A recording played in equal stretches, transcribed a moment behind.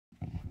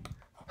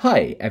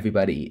Hi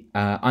everybody,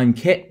 I'm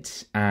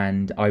Kit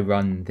and I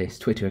run this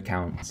Twitter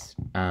account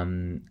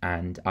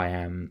and I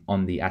am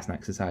on the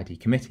ASNC Society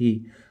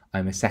committee.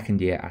 I'm a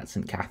second year at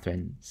St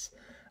Catherine's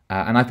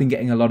and I've been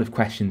getting a lot of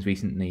questions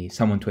recently,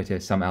 some on Twitter,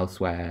 some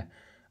elsewhere,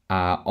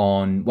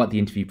 on what the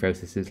interview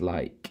process is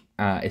like,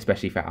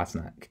 especially for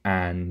ASNC.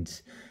 And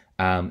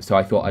so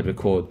I thought I'd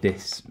record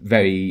this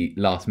very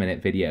last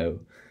minute video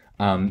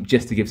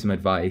just to give some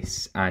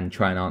advice and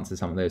try and answer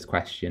some of those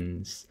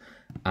questions.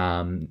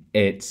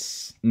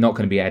 It's not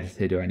going to be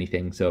edited or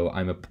anything, so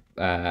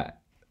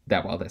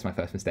that's my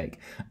first mistake.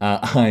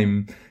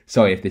 I'm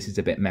sorry if this is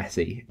a bit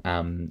messy,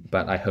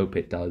 but I hope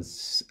it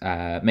does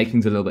make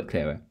things a little bit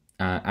clearer.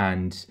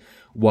 And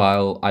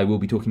while I will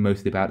be talking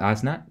mostly about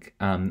ASNC,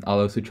 I'll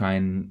also try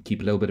and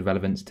keep a little bit of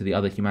relevance to the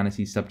other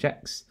humanities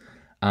subjects,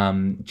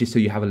 just so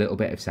you have a little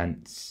bit of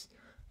sense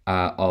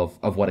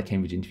of what a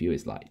Cambridge interview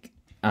is like.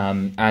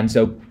 And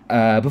so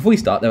before we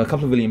start, there are a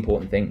couple of really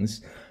important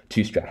things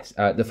to stress.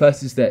 The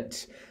first is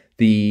that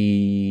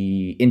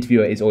the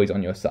interviewer is always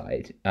on your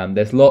side.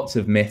 There's lots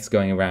of myths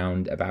going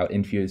around about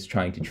interviewers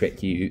trying to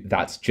trick you.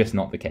 That's just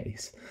not the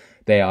case.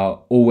 They are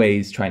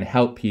always trying to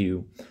help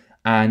you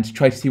and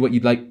try to see what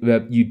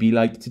you'd be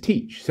like to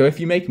teach. So if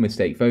you make a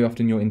mistake, very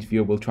often your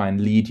interviewer will try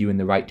and lead you in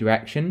the right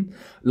direction,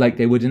 like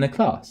they would in a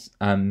class.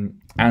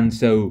 And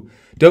so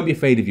don't be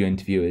afraid of your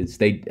interviewers.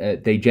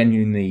 They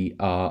genuinely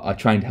are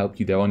trying to help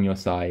you. They're on your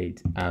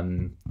side.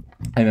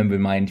 I remember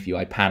in my interview,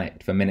 I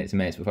panicked for minutes and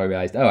minutes before I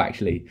realized, oh,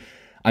 actually,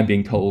 I'm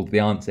being told the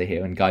answer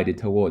here and guided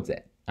towards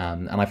it.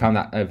 And I found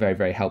that a very,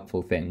 very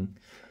helpful thing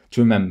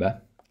to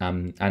remember.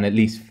 And at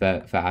least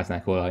for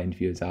ASNC, all our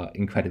interviewers are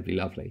incredibly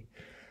lovely.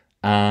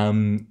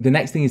 The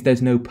next thing is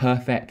there's no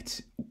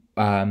perfect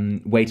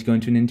way to go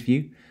into an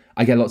interview.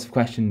 I get lots of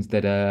questions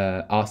that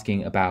are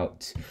asking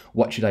about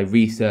what should I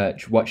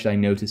research, what should I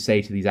know to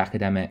say to these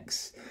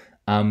academics,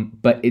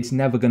 but it's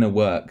never going to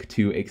work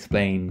to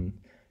explain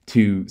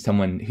to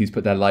someone who's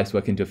put their life's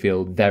work into a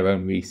field their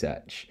own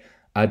research.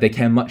 They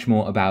care much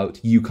more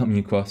about you coming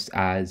across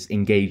as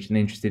engaged and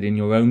interested in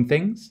your own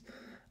things.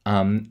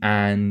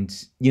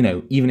 And, you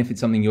know, even if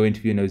it's something your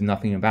interviewer knows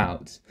nothing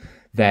about,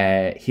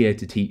 they're here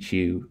to teach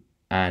you.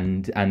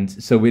 And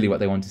so really what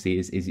they want to see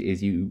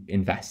is you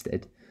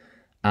invested.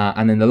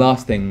 And then the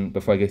last thing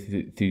before I go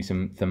through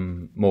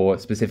some more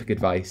specific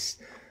advice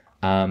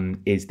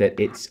is that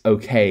it's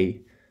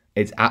okay.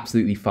 It's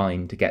absolutely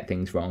fine to get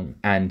things wrong,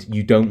 and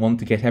you don't want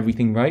to get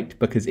everything right,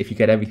 because if you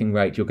get everything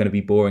right, you're going to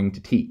be boring to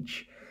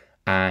teach,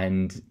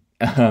 and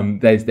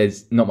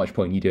there's not much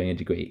point in you doing a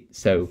degree.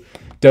 So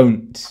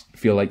don't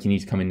feel like you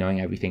need to come in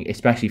knowing everything,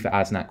 especially for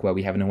ASNC, where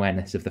we have an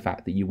awareness of the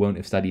fact that you won't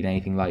have studied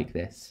anything like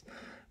this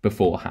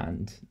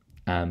beforehand.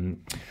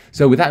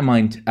 So with that in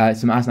mind,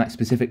 some ASNC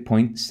specific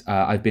points.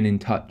 I've been in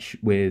touch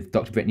with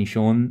Dr. Brittany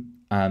Shawn,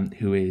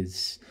 who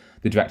is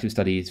the Director of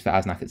Studies for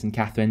ASNC at St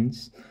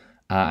Catherine's,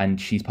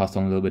 and she's passed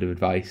on a little bit of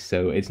advice,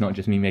 so it's not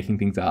just me making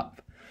things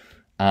up.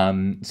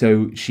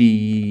 So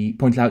she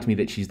pointed out to me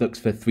that she looks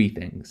for three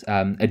things.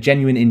 A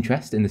genuine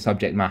interest in the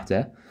subject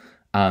matter,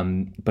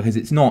 because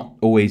it's not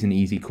always an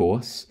easy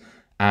course,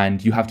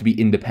 and you have to be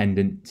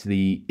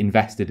independently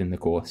invested in the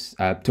course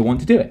to want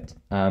to do it.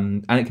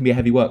 And it can be a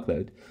heavy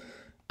workload.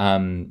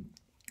 And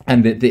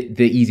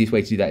the easiest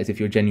way to do that is if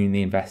you're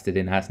genuinely invested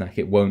in ASNC,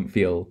 it won't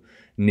feel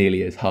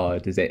nearly as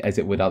hard as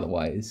it would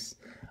otherwise.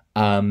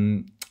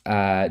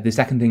 The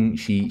second thing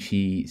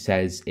she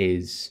says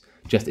is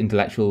just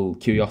intellectual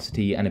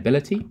curiosity and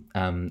ability,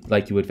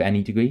 like you would for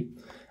any degree.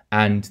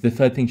 And the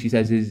third thing she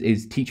says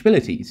is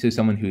teachability. So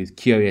someone who is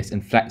curious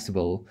and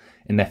flexible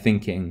in their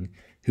thinking,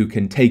 who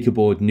can take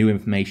aboard new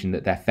information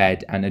that they're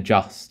fed and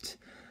adjust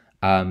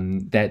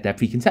their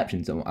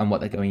preconceptions on what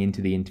they're going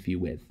into the interview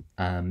with.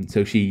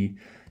 So she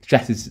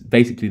stresses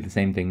basically the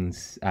same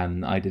things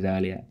I did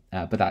earlier,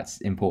 but that's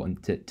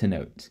important to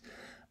note.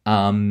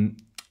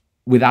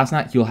 With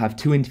ASNC, you'll have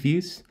two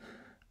interviews.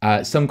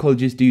 Some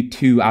colleges do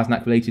two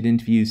ASNC-related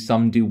interviews.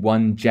 Some do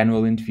one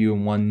general interview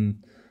and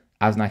one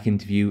ASNC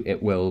interview.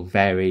 It will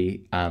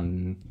vary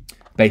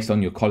based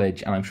on your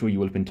college, and I'm sure you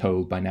will have been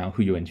told by now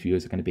who your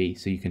interviewers are going to be,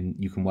 so you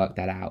can work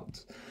that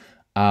out.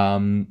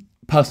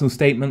 Personal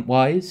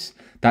statement-wise,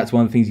 that's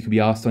one of the things you could be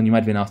asked on. You might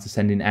have been asked to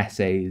send in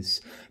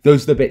essays.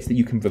 Those are the bits that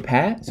you can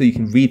prepare, so you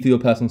can read through your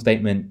personal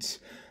statement,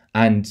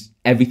 and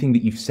everything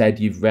that you've said,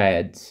 you've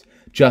read,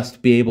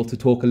 just be able to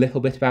talk a little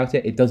bit about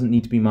it. It doesn't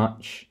need to be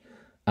much.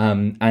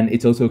 And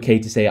it's also okay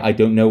to say, I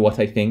don't know what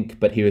I think,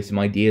 but here are some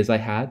ideas I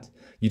had.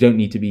 You don't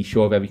need to be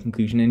sure of every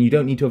conclusion, and you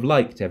don't need to have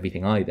liked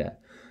everything either.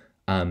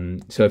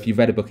 So if you've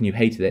read a book and you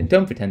hated it,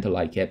 don't pretend to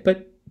like it,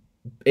 but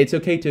it's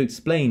okay to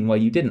explain why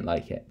you didn't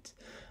like it.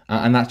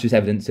 And that's just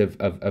evidence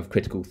of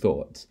critical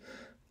thought.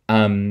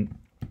 Then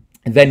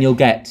you'll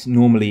get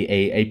normally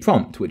a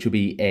prompt, which will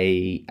be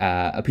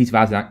a piece of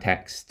ASNC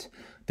text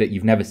that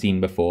you've never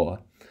seen before,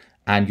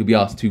 and you'll be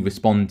asked to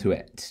respond to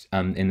it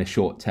in the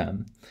short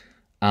term.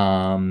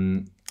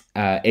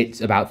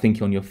 It's about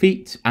thinking on your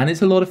feet, and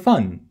it's a lot of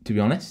fun, to be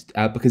honest,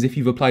 because if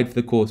you've applied for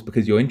the course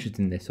because you're interested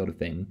in this sort of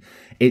thing,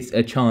 it's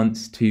a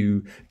chance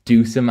to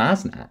do some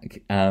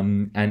ASNC,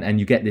 and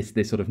you get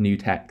this sort of new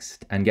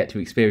text and get to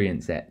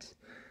experience it,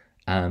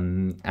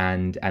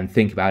 and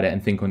think about it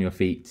and think on your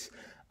feet.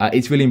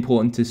 It's really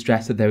important to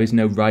stress that there is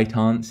no right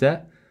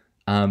answer.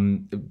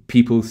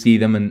 People see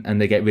them and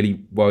they get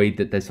really worried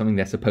that there's something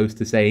they're supposed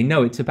to say.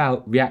 No, it's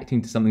about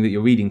reacting to something that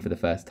you're reading for the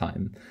first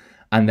time.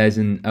 And there's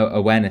an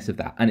awareness of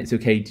that. And it's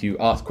okay to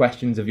ask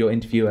questions of your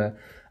interviewer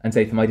and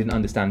say to them, I didn't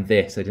understand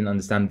this, I didn't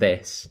understand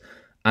this.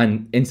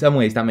 And in some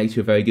ways that makes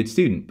you a very good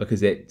student,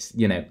 because it's,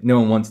 no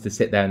one wants to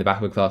sit there in the back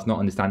of a class not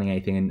understanding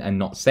anything and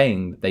not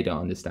saying that they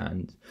don't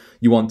understand.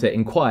 You want to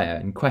inquire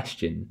and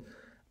question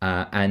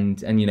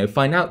and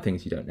find out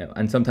things you don't know.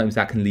 And sometimes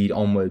that can lead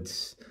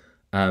onwards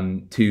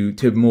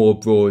to more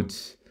broad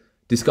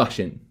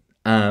discussion.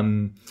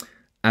 They're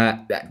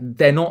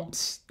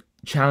not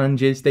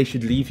challenges. They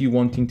should leave you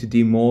wanting to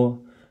do more.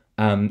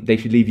 They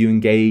should leave you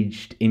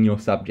engaged in your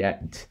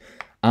subject.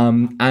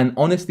 And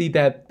honestly,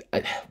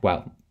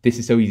 this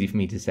is so easy for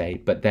me to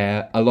say, but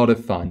they're a lot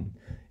of fun.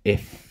 You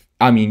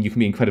can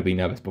be incredibly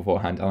nervous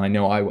beforehand, and I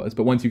know I was,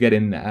 but once you get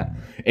in there,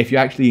 if you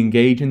actually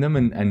engage in them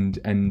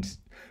and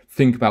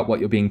think about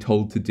what you're being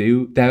told to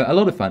do, they're a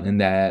lot of fun,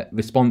 and they're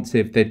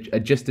responsive. They're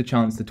just a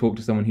chance to talk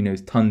to someone who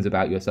knows tons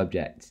about your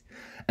subject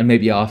and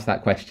maybe ask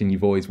that question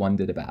you've always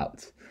wondered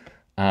about.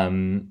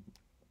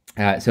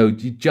 So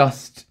you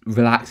just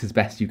relax as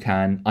best you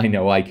can. I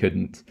know I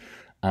couldn't.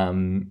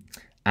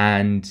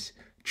 And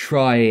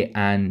try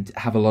and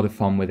have a lot of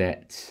fun with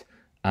it.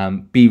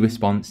 Be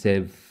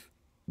responsive.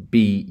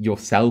 Be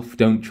yourself.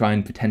 Don't try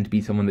and pretend to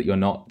be someone that you're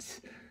not,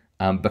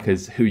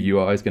 because who you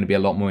are is going to be a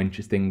lot more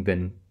interesting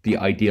than the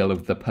ideal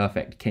of the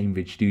perfect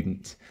Cambridge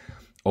student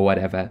or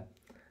whatever.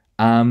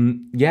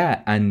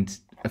 And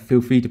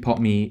feel free to pop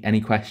me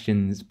any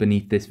questions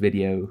beneath this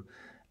video.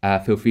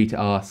 Feel free to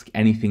ask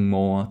anything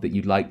more that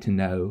you'd like to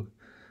know.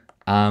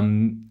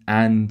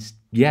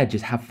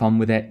 Just have fun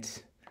with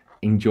it.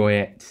 Enjoy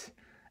it.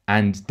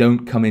 And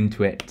don't come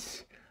into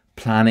it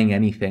planning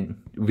anything.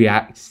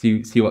 React,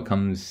 see what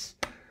comes,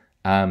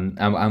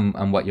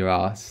 and what you're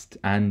asked.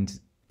 And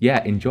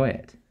enjoy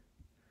it.